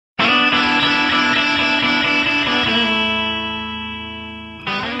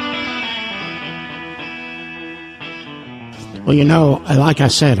Well, like I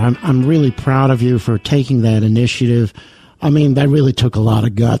said, I'm really proud of you for taking that initiative. I mean, that really took a lot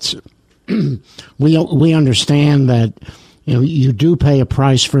of guts. We understand that you do pay a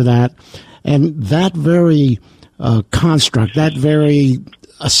price for that, and that very construct, that very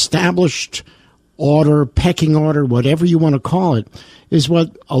established order, pecking order, whatever you want to call it, is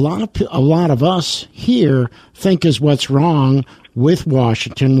what a lot of us here think is what's wrong with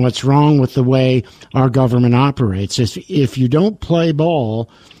Washington, what's wrong with the way our government operates. If you don't play ball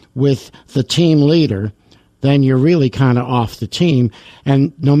with the team leader, then you're really kind of off the team.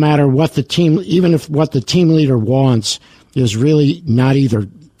 And no matter what even if what the team leader wants is really not either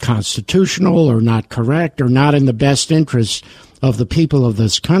constitutional or not correct or not in the best interest of the people of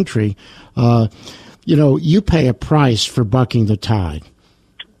this country, you pay a price for bucking the tide.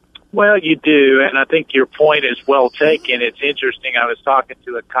 Well, you do, and I think your point is well taken. It's interesting. I was talking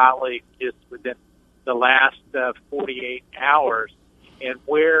to a colleague just within the last 48 hours, and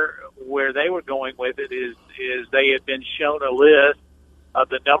where they were going with it is they had been shown a list of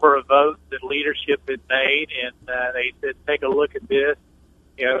the number of votes that leadership had made, and they said, take a look at this.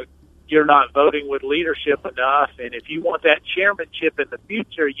 You're not voting with leadership enough, and if you want that chairmanship in the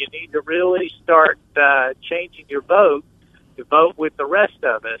future, you need to really start changing your vote to vote with the rest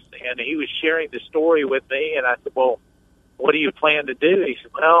of us. And he was sharing the story with me, and I said, well, what do you plan to do? He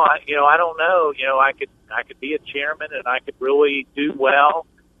said, well, I don't know. I could be a chairman, and I could really do well.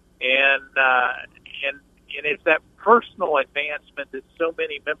 And it's that personal advancement that so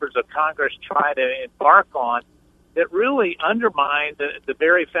many members of Congress try to embark on that really undermine the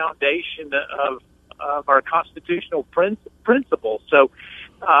very foundation of our constitutional principles. So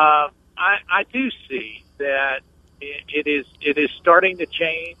I do see that it is starting to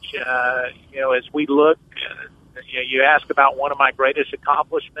change. As we look, you ask about one of my greatest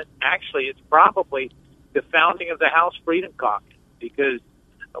accomplishments. Actually, it's probably the founding of the House Freedom Caucus, because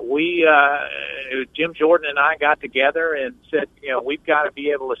Jim Jordan and I got together and said, we've got to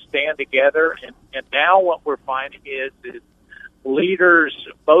be able to stand together. And now what we're finding is leaders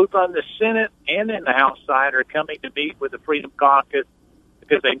both on the Senate and in the House side are coming to meet with the Freedom Caucus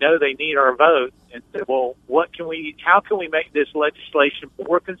because they know they need our vote, and said, well, how can we make this legislation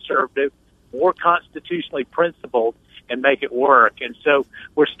more conservative, more constitutionally principled, and make it work? And so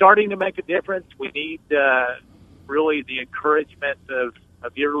we're starting to make a difference. We need really the encouragement of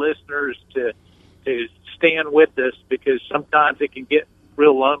your listeners to stand with us, because sometimes it can get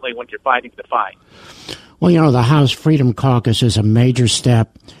real lonely when you're fighting the fight. Well, the House Freedom Caucus is a major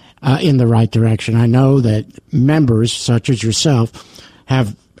step in the right direction. I know that members such as yourself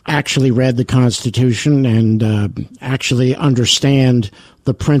have actually read the Constitution and actually understand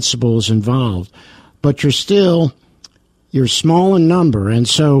the principles involved. But you're small in number. And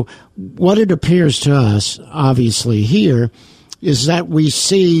so what it appears to us, obviously, here, is that we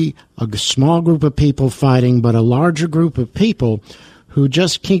see a small group of people fighting, but a larger group of people who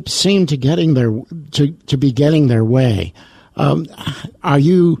just seem to be getting their way. How are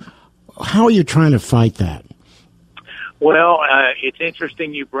you trying to fight that? Well, it's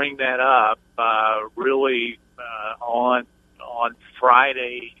interesting you bring that up. Really, on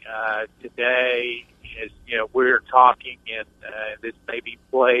Friday today, as we're talking, and this may be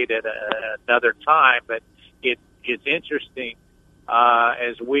played at another time, but it's interesting.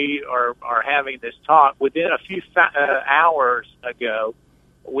 As we are having this talk, within a few hours ago,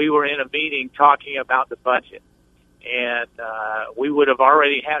 we were in a meeting talking about the budget. And we would have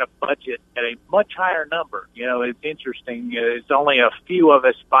already had a budget at a much higher number. It's interesting. It's only a few of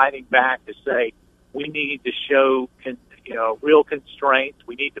us fighting back to say we need to show, real constraints.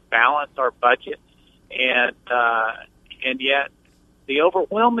 We need to balance our budget. And yet the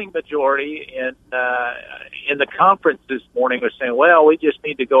overwhelming majority in the conference this morning was saying, well, we just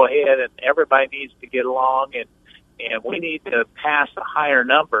need to go ahead and everybody needs to get along and we need to pass a higher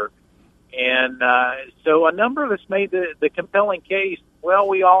number. And so a number of us made the compelling case, well,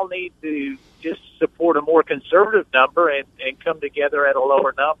 we all need to just support a more conservative number and come together at a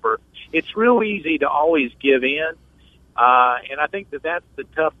lower number. It's real easy to always give in. And I think that's the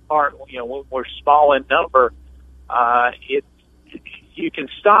tough part. When we're small in number, you can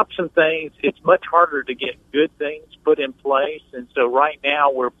stop some things. It's much harder to get good things put in place. And so right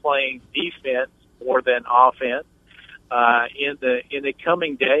now we're playing defense more than offense. In the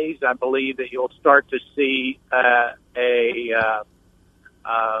coming days, I believe that you'll start to see a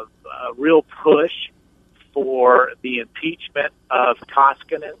real push for the impeachment of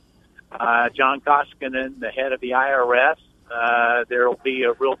Koskinen, John Koskinen, the head of the IRS. There will be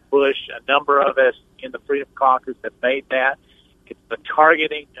a real push. A number of us in the Freedom Caucus have made that. It's the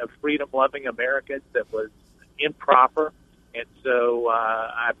targeting of freedom-loving Americans that was improper. And so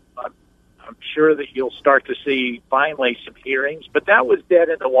I'm sure that you'll start to see finally some hearings. But that was dead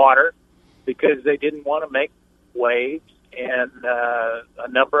in the water because they didn't want to make waves. And a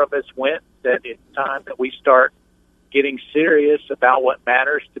number of us went that it's time that we start getting serious about what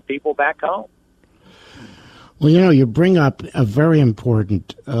matters to people back home. Well, you bring up a very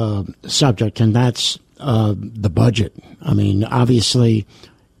important subject, and that's the budget. I mean, obviously,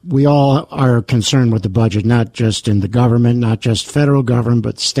 we all are concerned with the budget, not just in the government, not just federal government,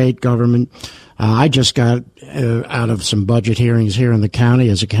 but state government. I just got out of some budget hearings here in the county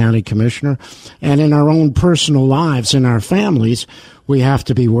as a county commissioner, and in our own personal lives, in our families, we have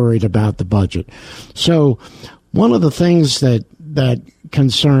to be worried about the budget. So one of the things that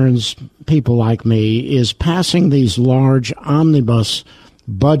concerns people like me is passing these large omnibus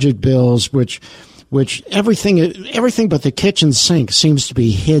budget bills, which everything but the kitchen sink seems to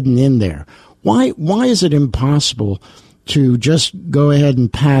be hidden in there. Why is it impossible to just go ahead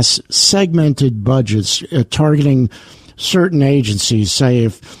and pass segmented budgets targeting certain agencies? Say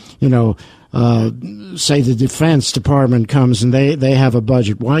if say the Defense Department comes and they have a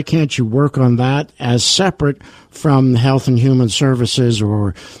budget. Why can't you work on that as separate from Health and Human Services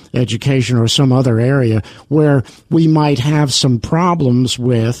or education or some other area where we might have some problems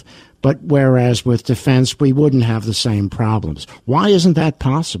with, but whereas with defense we wouldn't have the same problems? Why isn't that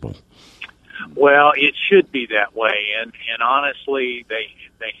possible? Well, it should be that way, and honestly, they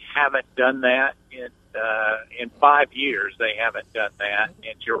haven't done that in 5 years. They haven't done that,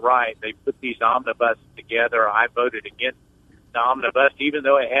 and you're right. They put these omnibus together. I voted against the omnibus, even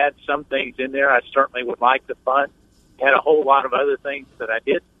though it had some things in there I certainly would like to fund. It had a whole lot of other things that I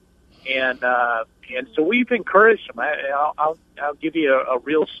didn't, and so we've encouraged them. I'll give you a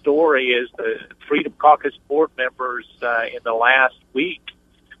real story. Is the Freedom Caucus board members in the last week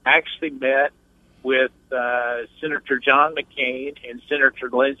actually met with Senator John McCain and Senator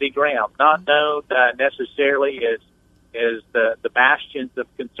Lindsey Graham, not known necessarily as the bastions of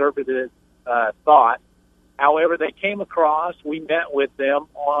conservative thought. However, they came across, we met with them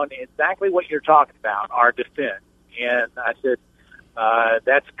on exactly what you're talking about, our defense. And I said,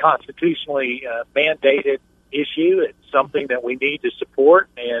 that's a constitutionally mandated issue. It's something that we need to support.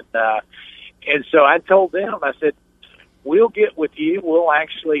 And so I told them, I said, we'll get with you. We'll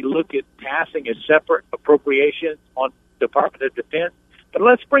actually look at passing a separate appropriation on Department of Defense, but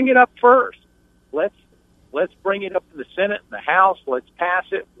let's bring it up first. Let's bring it up to the Senate and the House. Let's pass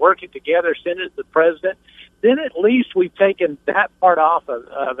it, work it together, send it to the President. Then at least we've taken that part off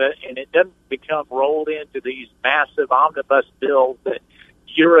of it, and it doesn't become rolled into these massive omnibus bills that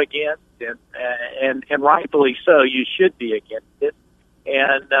you're against, and rightfully so. You should be against it,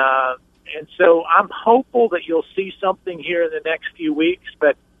 and so I'm hopeful that you'll see something here in the next few weeks.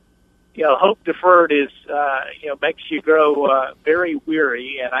 But hope deferred is makes you grow very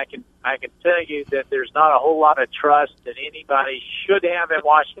weary, and I can tell you that there's not a whole lot of trust that anybody should have in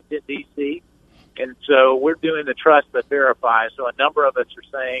Washington D.C. And so we're doing the trust but verify. So a number of us are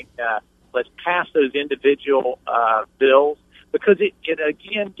saying let's pass those individual bills, because it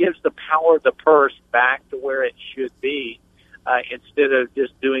again gives the power of the purse back to where it should be. Instead of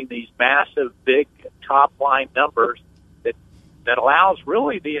just doing these massive, big top-line numbers that allows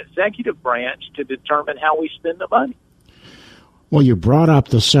really the executive branch to determine how we spend the money. Well, you brought up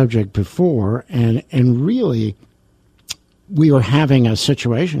the subject before, and really we are having a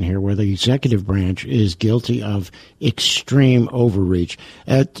situation here where the executive branch is guilty of extreme overreach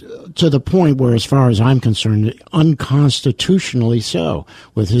to the point where, as far as I'm concerned, unconstitutionally so.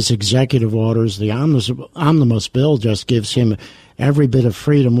 With his executive orders, the omnibus bill just gives him every bit of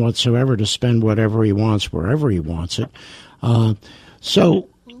freedom whatsoever to spend whatever he wants, wherever he wants it. So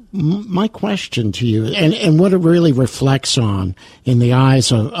my question to you, and what it really reflects on in the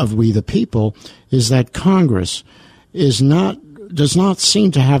eyes of we the people, is that Congress does not seem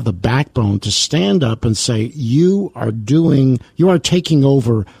to have the backbone to stand up and say, you are taking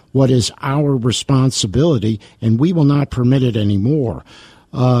over what is our responsibility, and we will not permit it anymore.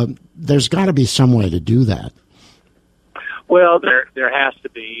 There's got to be some way to do that. Well, there has to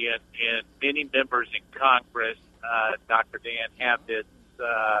be, and many members in Congress, Dr. Dan, have this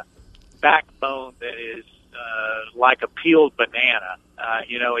backbone that is like a peeled banana.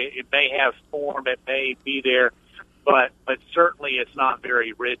 It may have form, it may be there, but certainly it's not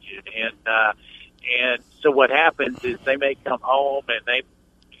very rigid. And so what happens is they may come home and they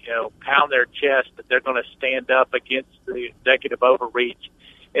pound their chest that they're going to stand up against the executive overreach,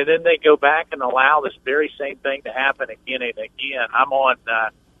 and then they go back and allow this very same thing to happen again and again. I'm on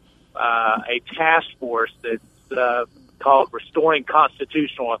a task force that's called Restoring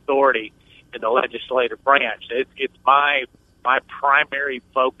Constitutional Authority in the legislative branch. It's my my primary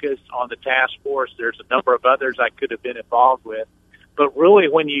focus on the task force. There's a number of others I could have been involved with. But really,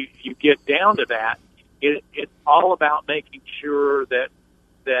 when you get down to that, it's all about making sure that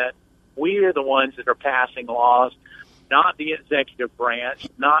we are the ones that are passing laws, not the executive branch.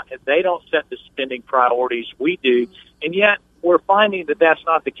 They don't set the spending priorities, we do. And yet we're finding that that's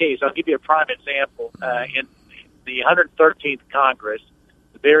not the case. I'll give you a prime example. In the 113th Congress,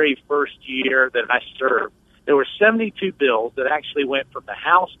 the very first year that I served, there were 72 bills that actually went from the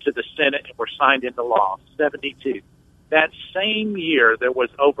House to the Senate and were signed into law, 72. That same year, there was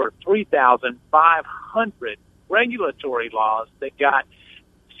over 3,500 regulatory laws that got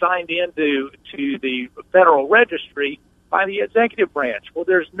signed into the Federal Registry by the executive branch. Well,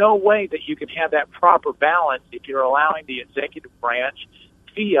 there's no way that you can have that proper balance if you're allowing the executive branch,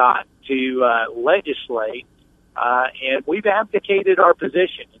 fiat, to legislate, and we've abdicated our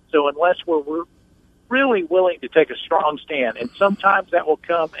position. So unless we're really willing to take a strong stand, and sometimes that will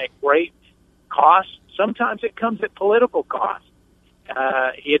come at great cost, sometimes it comes at political cost.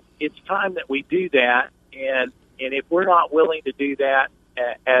 It's time that we do that, and if we're not willing to do that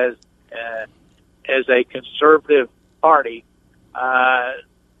as a conservative party,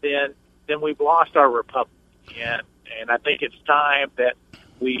 then we've lost our republic, and I think it's time that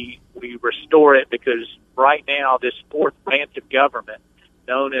we restore it, because right now this fourth branch of government,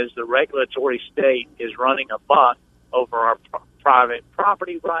 known as the regulatory state, is running amok over our private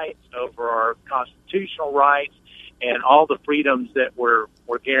property rights, over our constitutional rights, and all the freedoms that were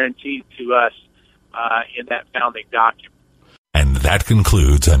guaranteed to us in that founding document. And that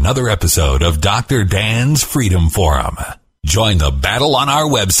concludes another episode of Dr. Dan's Freedom Forum. Join the battle on our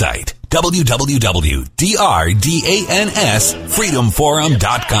website,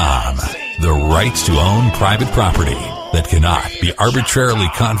 www.drdansfreedomforum.com. The rights to own private property that cannot be arbitrarily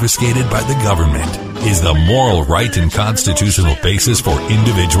confiscated by the government is the moral right and constitutional basis for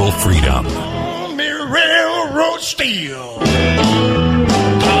individual freedom. Call me railroad steel.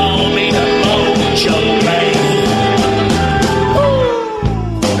 Call me the mojo man.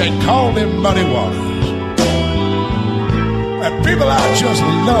 They call me Muddy Waters. And people, I just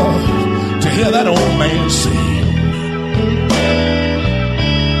love to hear that old man sing.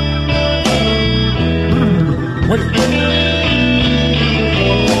 Wait.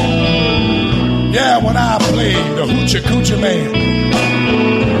 Yeah, when I play the Hoochie Coochie Man,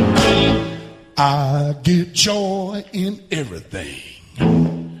 I get joy in everything.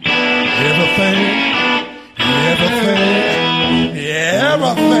 Everything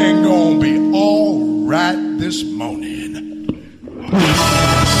gonna be all right this morning.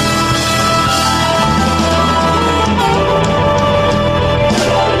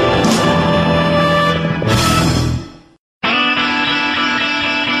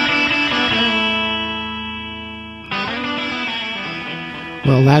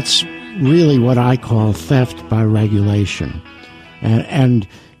 Well, that's really what I call theft by regulation. And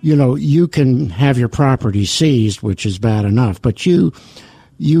you know, you can have your property seized, which is bad enough, but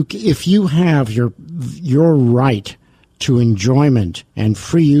if you have your right to enjoyment and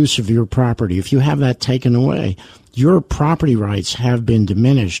free use of your property, if you have that taken away, your property rights have been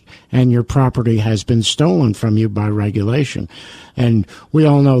diminished and your property has been stolen from you by regulation. And we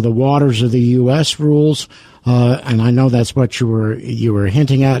all know the waters of the U.S. rules, and I know that's what you were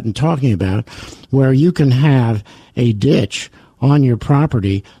hinting at and talking about, where you can have a ditch on your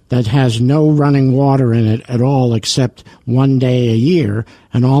property that has no running water in it at all except one day a year,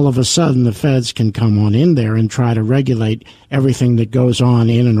 and all of a sudden the feds can come on in there and try to regulate everything that goes on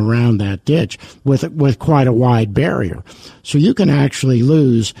in and around that ditch with quite a wide barrier. So you can actually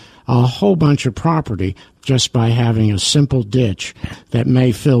lose a whole bunch of property just by having a simple ditch that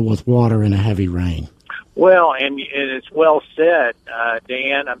may fill with water in a heavy rain. Well, and it's well said,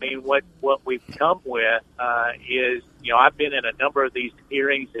 Dan. I mean, what we've come with is, you know, I've been in a number of these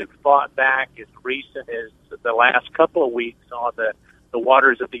hearings that fought back as recent as the last couple of weeks on the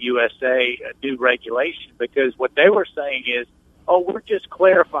waters of the USA new regulation, because what they were saying is, oh, we're just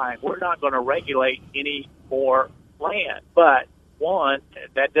clarifying. We're not going to regulate any more land. But, one,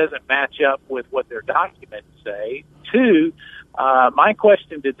 that doesn't match up with what their documents say. Two, my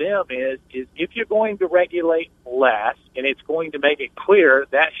question to them is if you're going to regulate less and it's going to make it clear,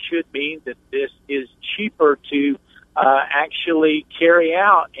 that should mean that this is cheaper to actually carry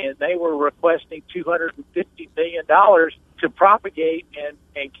out. And they were requesting $250 million to propagate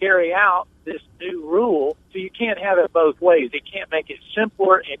and carry out this new rule. So you can't have it both ways. It can't make it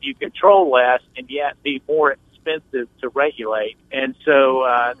simpler and you control less and yet be more expensive to regulate. And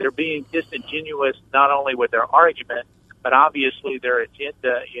so they're being disingenuous not only with their argument, but obviously their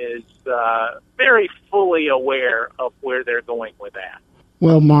agenda is very fully aware of where they're going with that.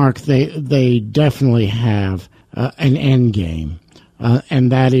 Well, Mark, they definitely have an end game,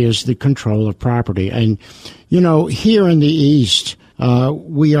 and that is the control of property. And, here in the East,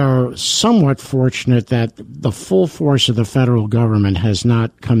 we are somewhat fortunate that the full force of the federal government has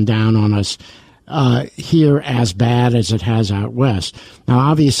not come down on us here as bad as it has out west. Now,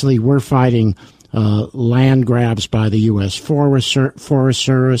 obviously, we're fighting land grabs by the U.S. Forest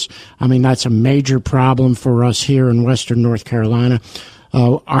Service. I mean, that's a major problem for us here in western North Carolina.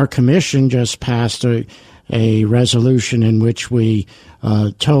 Our commission just passed a resolution in which we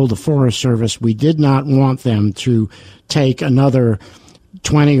told the Forest Service we did not want them to take another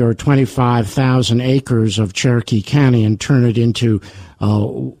 20 or 25,000 acres of Cherokee County and turn it into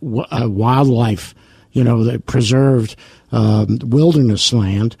wildlife, the preserved wilderness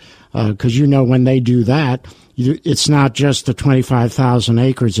land. Because, when they do that, it's not just the 25,000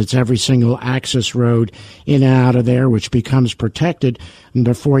 acres, it's every single access road in and out of there, which becomes protected. And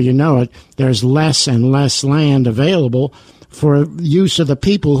before you know it, there's less and less land available for use of the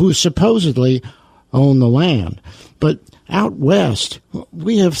people who supposedly own the land. But out west,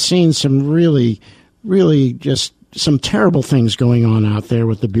 we have seen some really just some terrible things going on out there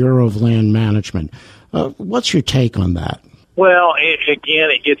with the Bureau of Land Management. What's your take on that? Well,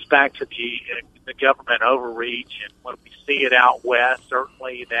 it gets back to the government overreach, and when we see it out west,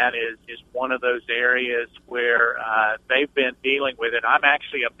 certainly that is one of those areas where they've been dealing with it. I'm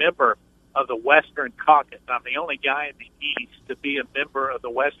actually a member of the Western Caucus. I'm the only guy in the East to be a member of the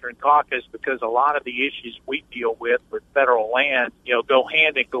Western Caucus because a lot of the issues we deal with federal land, go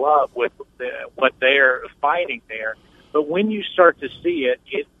hand in glove with what they're fighting there. But when you start to see it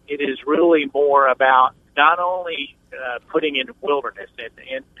is really more about not only putting in wilderness,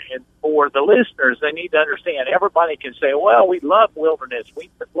 and for the listeners, they need to understand. Everybody can say, "Well, we love wilderness, we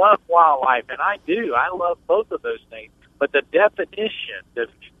love wildlife," and I do. I love both of those things. But the definition, the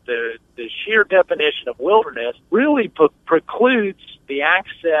sheer definition of wilderness, really precludes the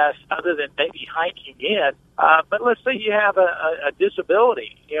access, other than maybe hiking in. But let's say you have a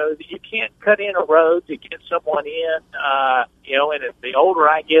disability. You can't cut in a road to get someone in. And the older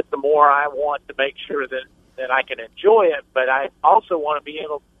I get, the more I want to make sure that I can enjoy it, but I also want to be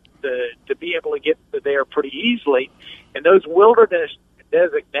able to get there pretty easily. And those wilderness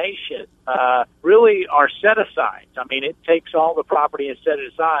designations really are set aside. I mean, it takes all the property and set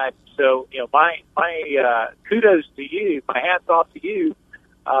it aside. So, my kudos to you, my hats off to you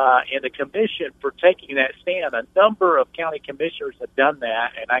and the commission for taking that stand. A number of county commissioners have done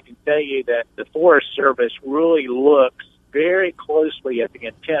that, and I can tell you that the Forest Service really looks very closely at the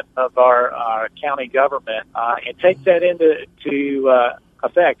intent of our county government and take that into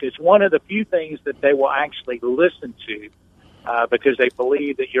effect. It's one of the few things that they will actually listen to because they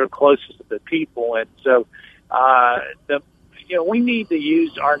believe that you're closest to the people. And so we need to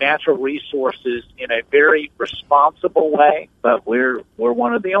use our natural resources in a very responsible way, but we're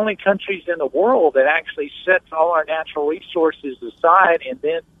one of the only countries in the world that actually sets all our natural resources aside and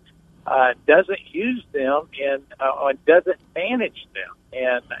then doesn't use them and doesn't manage them.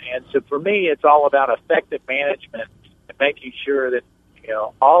 And so for me, it's all about effective management and making sure that,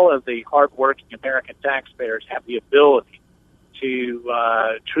 all of the hardworking American taxpayers have the ability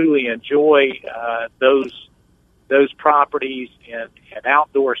to truly enjoy those properties and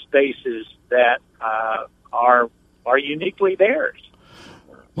outdoor spaces that are uniquely theirs.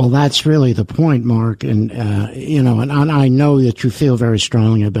 Well, that's really the point, Mark. And, and I know that you feel very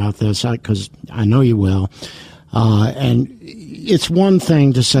strongly about this because I know you will. And it's one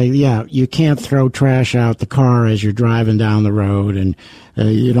thing to say, yeah, you can't throw trash out the car as you're driving down the road, and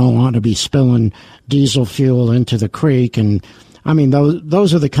you don't want to be spilling diesel fuel into the creek. And I mean,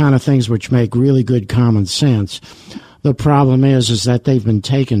 those are the kind of things which make really good common sense. The problem is that they've been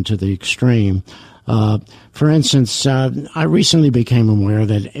taken to the extreme. For instance, I recently became aware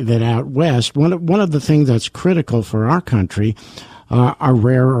that out west, one of the things that's critical for our country are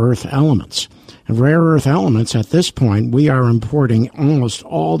rare earth elements. And rare earth elements, at this point, we are importing almost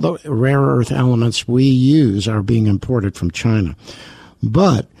all the rare earth elements we use are being imported from China.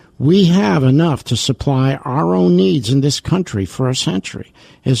 But we have enough to supply our own needs in this country for a century.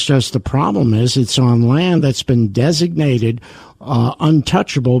 It's just the problem is it's on land that's been designated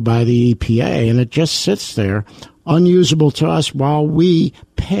untouchable by the EPA, and it just sits there unusable to us while we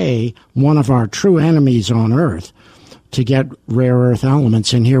pay one of our true enemies on Earth to get rare earth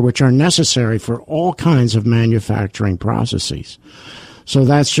elements in here, which are necessary for all kinds of manufacturing processes. So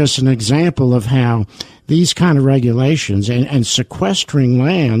that's just an example of how these kind of regulations and sequestering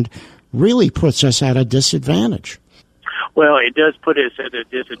land really puts us at a disadvantage. Well, it does put us at a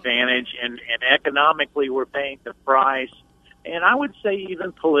disadvantage, and economically we're paying the price, and I would say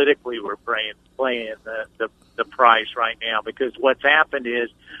even politically we're paying the price right now, because what's happened is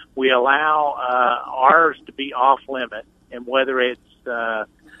we allow ours to be off limit, and whether it's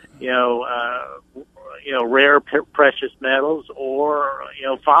rare precious metals or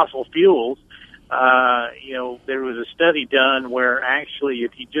fossil fuels. There was a study done where actually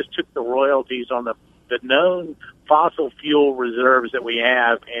if you just took the royalties on the known fossil fuel reserves that we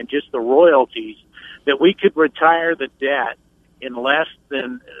have and just the royalties, that we could retire the debt in less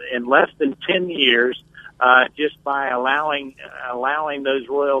than 10 years just by allowing those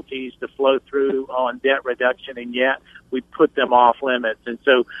royalties to flow through on debt reduction, and yet we put them off limits. And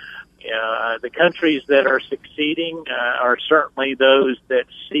so the countries that are succeeding are certainly those that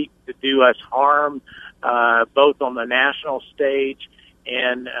seek to do us harm, both on the national stage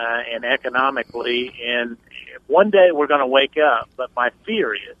and economically. And one day we're going to wake up, but my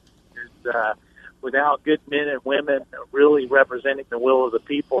fear is without good men and women really representing the will of the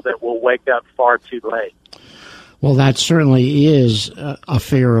people, that we'll wake up far too late. Well, that certainly is a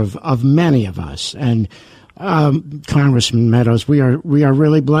fear of many of us. And Congressman Meadows, we are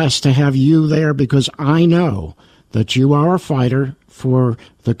really blessed to have you there, because I know that you are a fighter for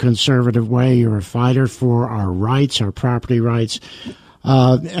the conservative way. You're a fighter for our rights, our property rights.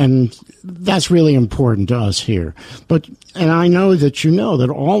 And that's really important to us here. And I know that that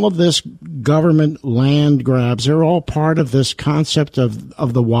all of this government land grabs are all part of this concept of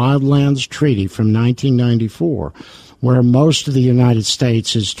the Wildlands Treaty from 1994, where most of the United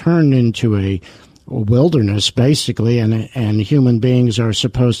States is turned into a wilderness, basically, and human beings are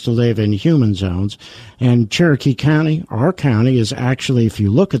supposed to live in human zones. And Cherokee County, our county, is actually, if you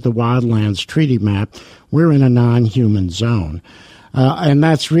look at the Wildlands Treaty map, we're in a non-human zone. And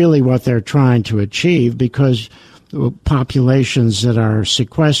that's really what they're trying to achieve, because populations that are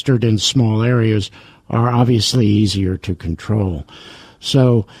sequestered in small areas are obviously easier to control.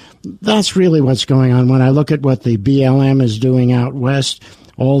 So that's really what's going on. When I look at what the BLM is doing out west,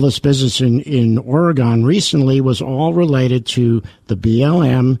 all this business in Oregon recently was all related to the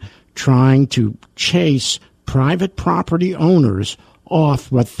BLM trying to chase private property owners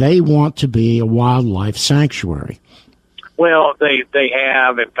off what they want to be a wildlife sanctuary. Well, they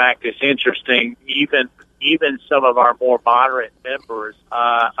have. In fact, it's interesting. Even some of our more moderate members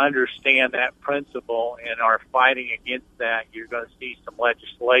understand that principle and are fighting against that. You're going to see some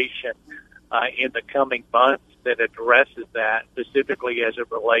legislation in the coming months that addresses that, specifically as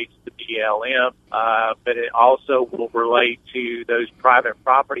it relates to BLM, but it also will relate to those private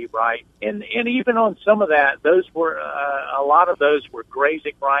property rights. And even on some of that, those were a lot of those were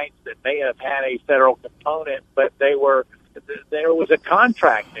grazing rights that may have had a federal component, but there was a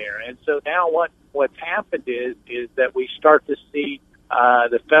contract there. And so now what's happened is that we start to see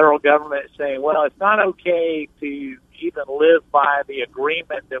the federal government saying, well, it's not okay to even live by the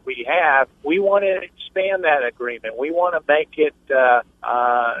agreement that we have. We want to expand that agreement. We want to make it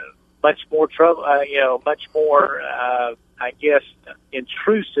much more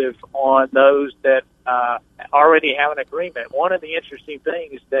intrusive on those that already have an agreement. One of the interesting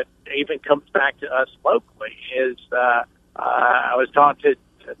things that even comes back to us locally is I was talking to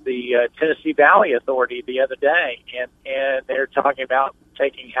the Tennessee Valley Authority the other day, and they're talking about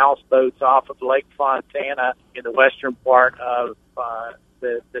taking houseboats off of Lake Fontana in the western part of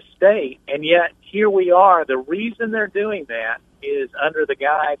the state. And yet here we are. The reason they're doing that is under the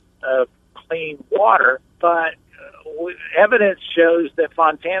guise of clean water, but evidence shows that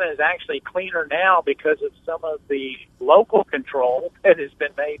Fontana is actually cleaner now because of some of the local control that has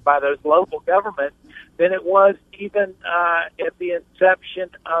been made by those local governments than it was even at the inception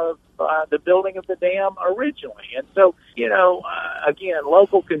of the building of the dam originally. And so, again,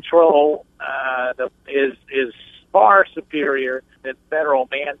 local control is far superior than federal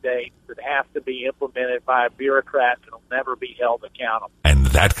mandates that have to be implemented by a bureaucrat that will never be held accountable. And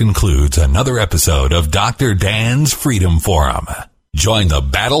that concludes another episode of Dr. Dan's Freedom Forum. Join the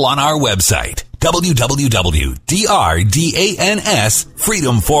battle on our website,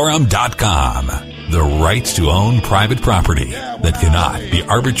 www.drdansfreedomforum.com. The rights to own private property that cannot be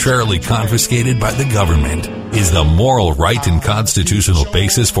arbitrarily confiscated by the government is the moral right and constitutional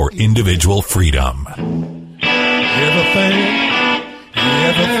basis for individual freedom. Everything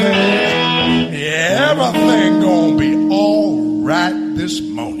gonna be all right this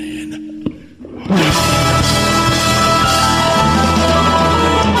morning.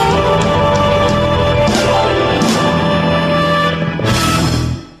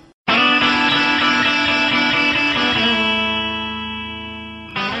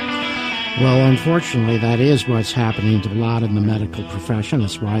 Well, unfortunately, that is what's happening to a lot in the medical profession.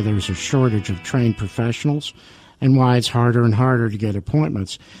 That's why there's a shortage of trained professionals and why it's harder and harder to get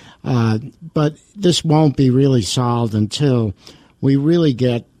appointments. But this won't be really solved until we really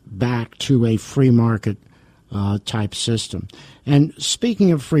get back to a free market type system. And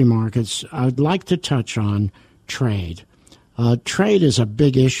speaking of free markets, I'd like to touch on trade. Trade is a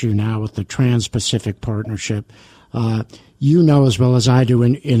big issue now with the Trans-Pacific Partnership. You know as well as I do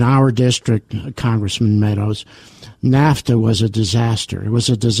in our district, Congressman Meadows, NAFTA was a disaster. It was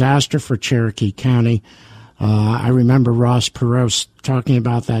a disaster for Cherokee County. I remember Ross Perot talking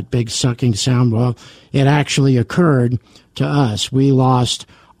about that big sucking sound. Well, it actually occurred to us. We lost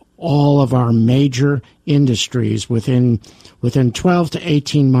all of our major industries within 12 to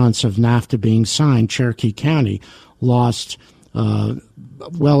 18 months of NAFTA being signed. Cherokee County lost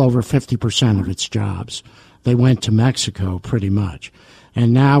well over 50% of its jobs. They went to Mexico pretty much.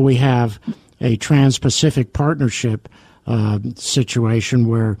 And now we have a Trans-Pacific Partnership situation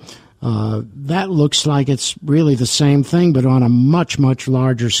where that looks like it's really the same thing, but on a much, much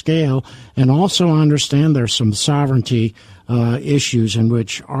larger scale. And also understand there's some sovereignty issues in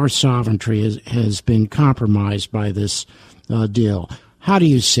which our sovereignty has been compromised by this deal. How do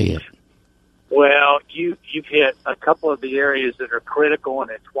you see it? Well, you've hit a couple of the areas that are critical,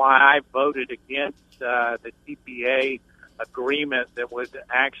 and it's why I voted against the TPA agreement that would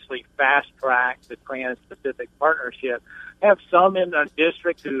actually fast-track the Trans-Pacific Partnership. I have some in the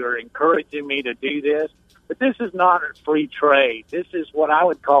district who are encouraging me to do this, but this is not free trade. This is what I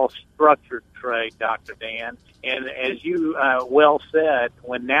would call structured trade, Dr. Dan. And as you well said,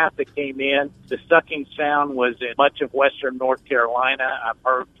 when NAFTA came in, the sucking sound was in much of western North Carolina. I've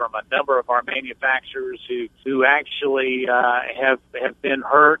heard from a number of our manufacturers who actually have been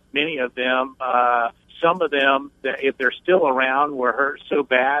hurt. Many of them, some of them, if they're still around, were hurt so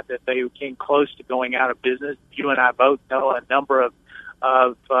bad that they came close to going out of business. You and I both know a number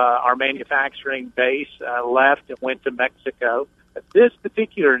of our manufacturing base left and went to Mexico. This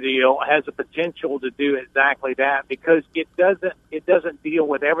particular deal has the potential to do exactly that because it doesn't deal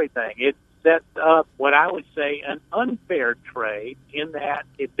with everything. It sets up what I would say an unfair trade in that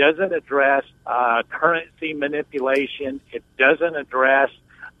it doesn't address currency manipulation. It doesn't address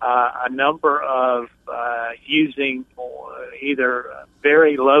a number of using either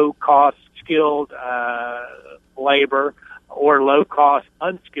very low-cost skilled labor or low-cost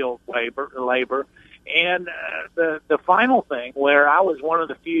unskilled labor. And the final thing, where I was one of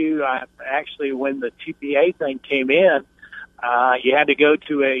the few, actually, when the TPA thing came in, you had to go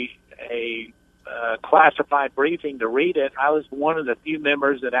to a classified briefing to read it. I was one of the few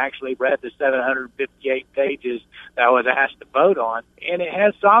members that actually read the 758 pages that I was asked to vote on. And it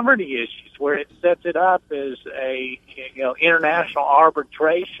has sovereignty issues where it sets it up as a international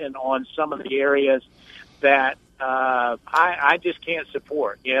arbitration on some of the areas that I just can't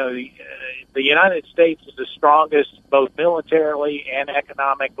support. The United States is the strongest both militarily and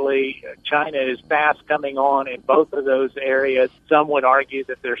economically. China is fast coming on in both of those areas. Some would argue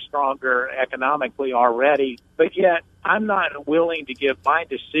that they're stronger economically already, but yet I'm not willing to give my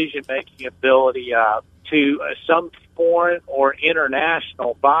decision-making ability up to some foreign or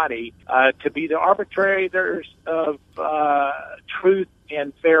international body to be the arbitrators of truth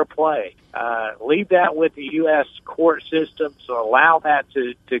and fair play. Leave that with the U.S. court system, so allow that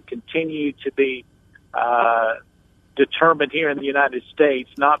to continue to be determined here in the United States,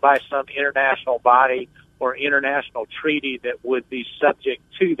 not by some international body or international treaty that would be subject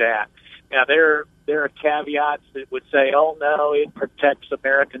to that. Now, there are caveats that would say, oh, no, it protects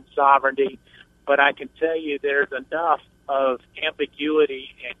American sovereignty, but I can tell you there's enough of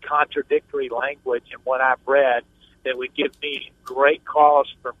ambiguity and contradictory language in what I've read that would give me great cause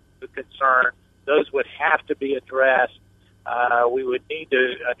for the concern. Those would have to be addressed. We would need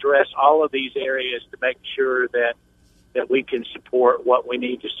to address all of these areas to make sure that we can support what we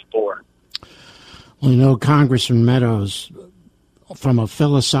need to support. Well, Congressman Meadows, from a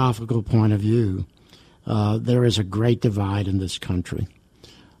philosophical point of view, there is a great divide in this country.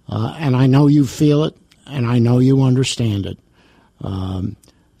 And I know you feel it, and I know you understand it.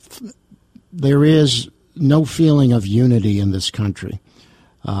 There is no feeling of unity in this country.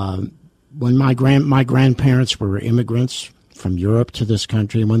 When my grandparents were immigrants from Europe to this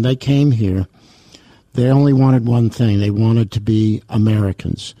country, and when they came here, they only wanted one thing. They wanted to be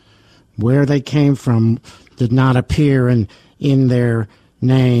Americans. Where they came from did not appear in their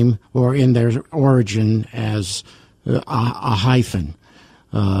name or in their origin as a hyphen.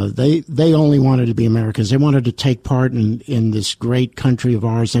 They only wanted to be Americans. They wanted to take part in this great country of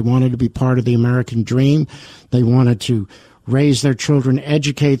ours. They wanted to be part of the American dream. They wanted to raise their children,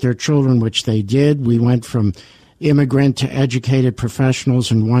 educate their children, which they did. We went from immigrant to educated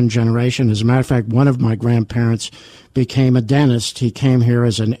professionals in one generation. As a matter of fact, one of my grandparents became a dentist. He came here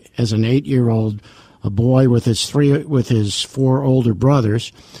as an 8-year-old, a boy with his 4 older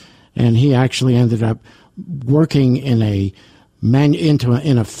brothers, and he actually ended up working in a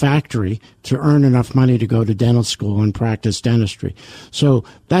factory to earn enough money to go to dental school and practice dentistry. So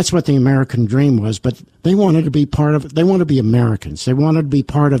that's what the American dream was. But they wanted to be they want to be Americans. They wanted to be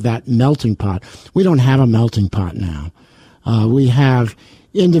part of that melting pot. We don't have a melting pot now. We have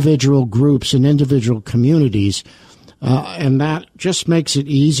individual groups and individual communities, and that just makes it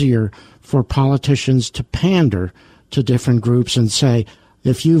easier for politicians to pander to different groups and say,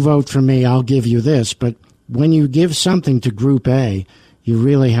 if you vote for me, I'll give you this. But when you give something to Group A, you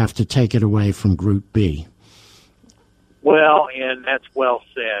really have to take it away from Group B. Well, and that's well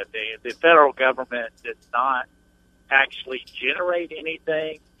said. The federal government does not actually generate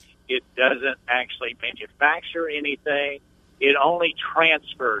anything. It doesn't actually manufacture anything. It only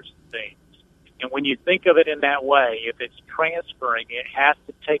transfers things. And when you think of it in that way, if it's transferring, it has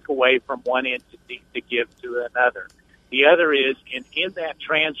to take away from one entity to give to another. The other is, in that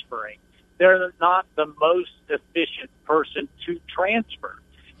transferring, they're not the most efficient person to transfer.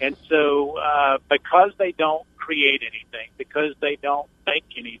 And so because they don't create anything, because they don't make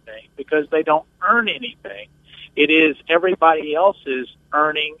anything, because they don't earn anything, it is everybody else's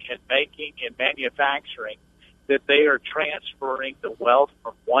earning and making and manufacturing that they are transferring the wealth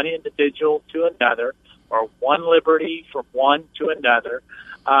from one individual to another, or one liberty from one to another.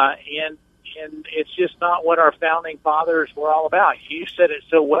 And it's just not what our founding fathers were all about. You said it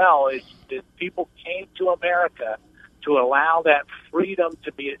so well, is that people came to America to allow that freedom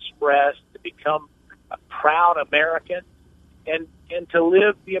to be expressed, to become a proud American, and to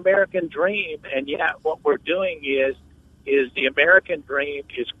live the American dream. And yet what we're doing is the American dream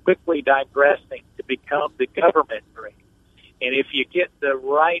is quickly digressing to become the government dream. And if you get the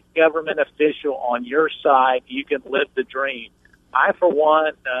right government official on your side, you can live the dream. I, for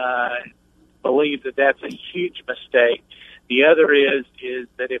one, believe that that's a huge mistake. The other is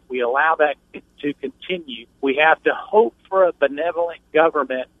that if we allow that to continue, we have to hope for a benevolent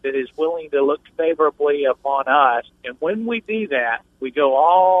government that is willing to look favorably upon us. And when we do that, we go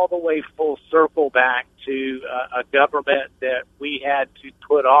all the way full circle back to a government that we had to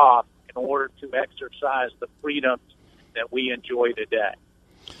put off in order to exercise the freedoms that we enjoy today.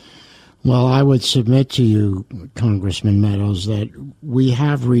 Well, I would submit to you, Congressman Meadows, that we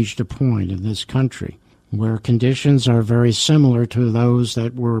have reached a point in this country where conditions are very similar to those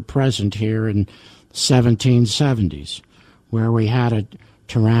that were present here in 1770s, where we had a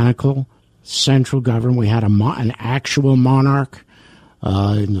tyrannical central government. We had an actual monarch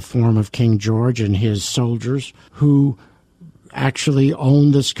in the form of King George and his soldiers who actually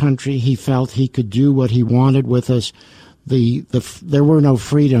owned this country. He felt he could do what he wanted with us. There were no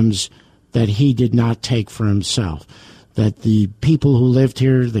freedoms that he did not take for himself, that the people who lived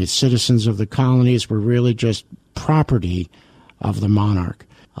here, the citizens of the colonies, were really just property of the monarch.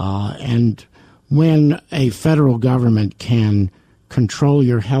 And when a federal government can control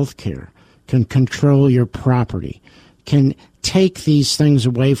your health care, can control your property, can take these things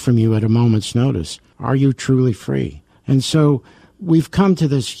away from you at a moment's notice, are you truly free? And so we've come to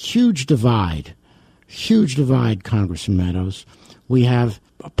this huge divide, Congressman Meadows. We have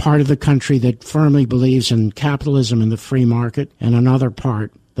a part of the country that firmly believes in capitalism and the free market, and another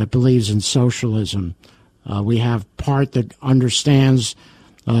part that believes in socialism. We have part that understands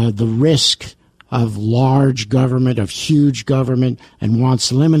the risk of large government, of huge government, and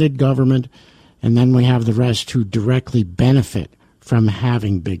wants limited government. And then we have the rest who directly benefit from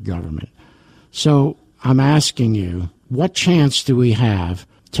having big government. So I'm asking you, what chance do we have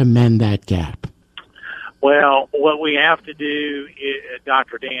to mend that gap? Well, what we have to do,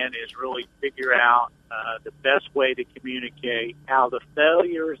 Dr. Dan, is really figure out the best way to communicate how the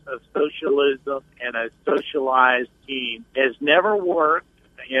failures of socialism and a socialized team has never worked.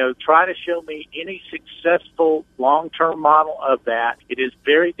 Try to show me any successful long-term model of that. It is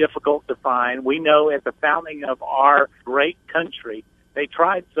very difficult to find. We know at the founding of our great country, they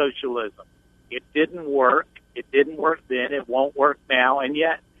tried socialism. It didn't work. It didn't work then. It won't work now. And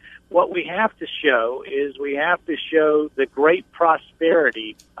yet, what we have to show is we have to show the great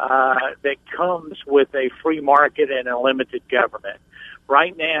prosperity that comes with a free market and a limited government.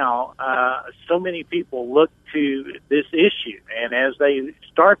 Right now, so many people look to this issue, and as they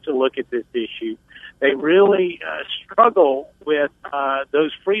start to look at this issue, they really struggle with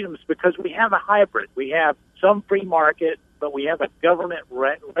those freedoms because we have a hybrid. We have some free market but we have a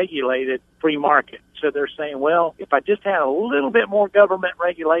government-regulated free market. So they're saying, well, if I just had a little bit more government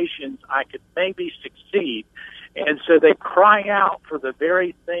regulations, I could maybe succeed. And so they cry out for the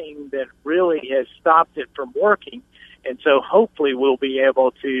very thing that really has stopped it from working. And so hopefully we'll be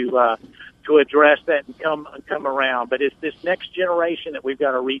able to address that and come around. But it's this next generation that we've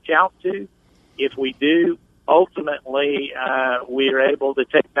got to reach out to. If we do, ultimately, we are able to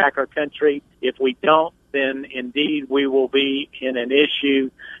take back our country. If we don't, then indeed we will be in an issue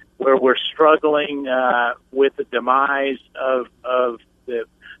where we're struggling with the demise of the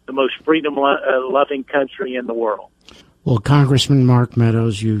most freedom-loving country in the world. Well, Congressman Mark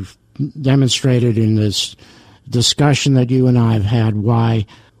Meadows, you've demonstrated in this discussion that you and I have had why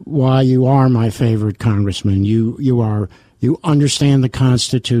you are my favorite congressman. You understand the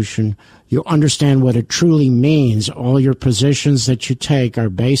Constitution. You understand what it truly means. All your positions that you take are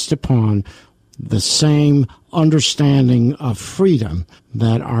based upon the same understanding of freedom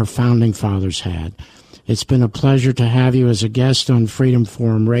that our founding fathers had. It's been a pleasure to have you as a guest on Freedom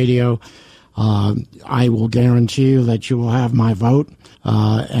Forum Radio. I will guarantee you that you will have my vote,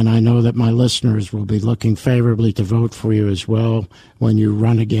 and I know that my listeners will be looking favorably to vote for you as well when you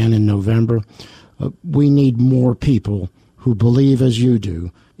run again in November. We need more people who believe as you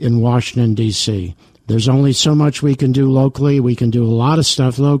do in Washington, D.C. There's only so much we can do locally. We can do a lot of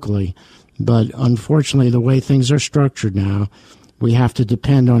stuff locally, but unfortunately, the way things are structured now, we have to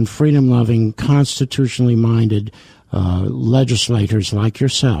depend on freedom-loving, constitutionally minded legislators like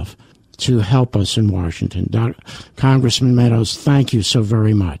yourself to help us in Washington. Congressman Meadows, thank you so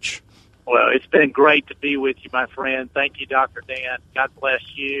very much. Well, it's been great to be with you, my friend. Thank you, Dr. Dan. God bless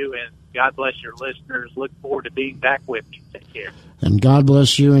you, and God bless your listeners. Look forward to being back with you. Take care. And God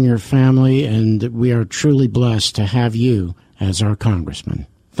bless you and your family, and we are truly blessed to have you as our congressman.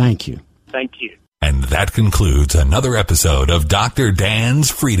 Thank you. Thank you. And that concludes another episode of Dr. Dan's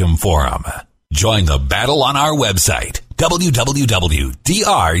Freedom Forum. Join the battle on our website,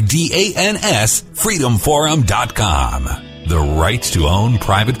 www.drdansfreedomforum.com. The right to own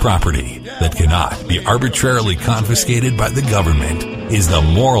private property that cannot be arbitrarily confiscated by the government is the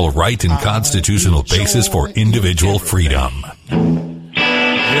moral right and constitutional basis for individual freedom. Everything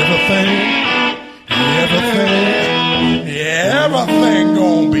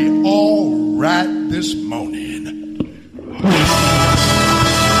gonna be all right this morning.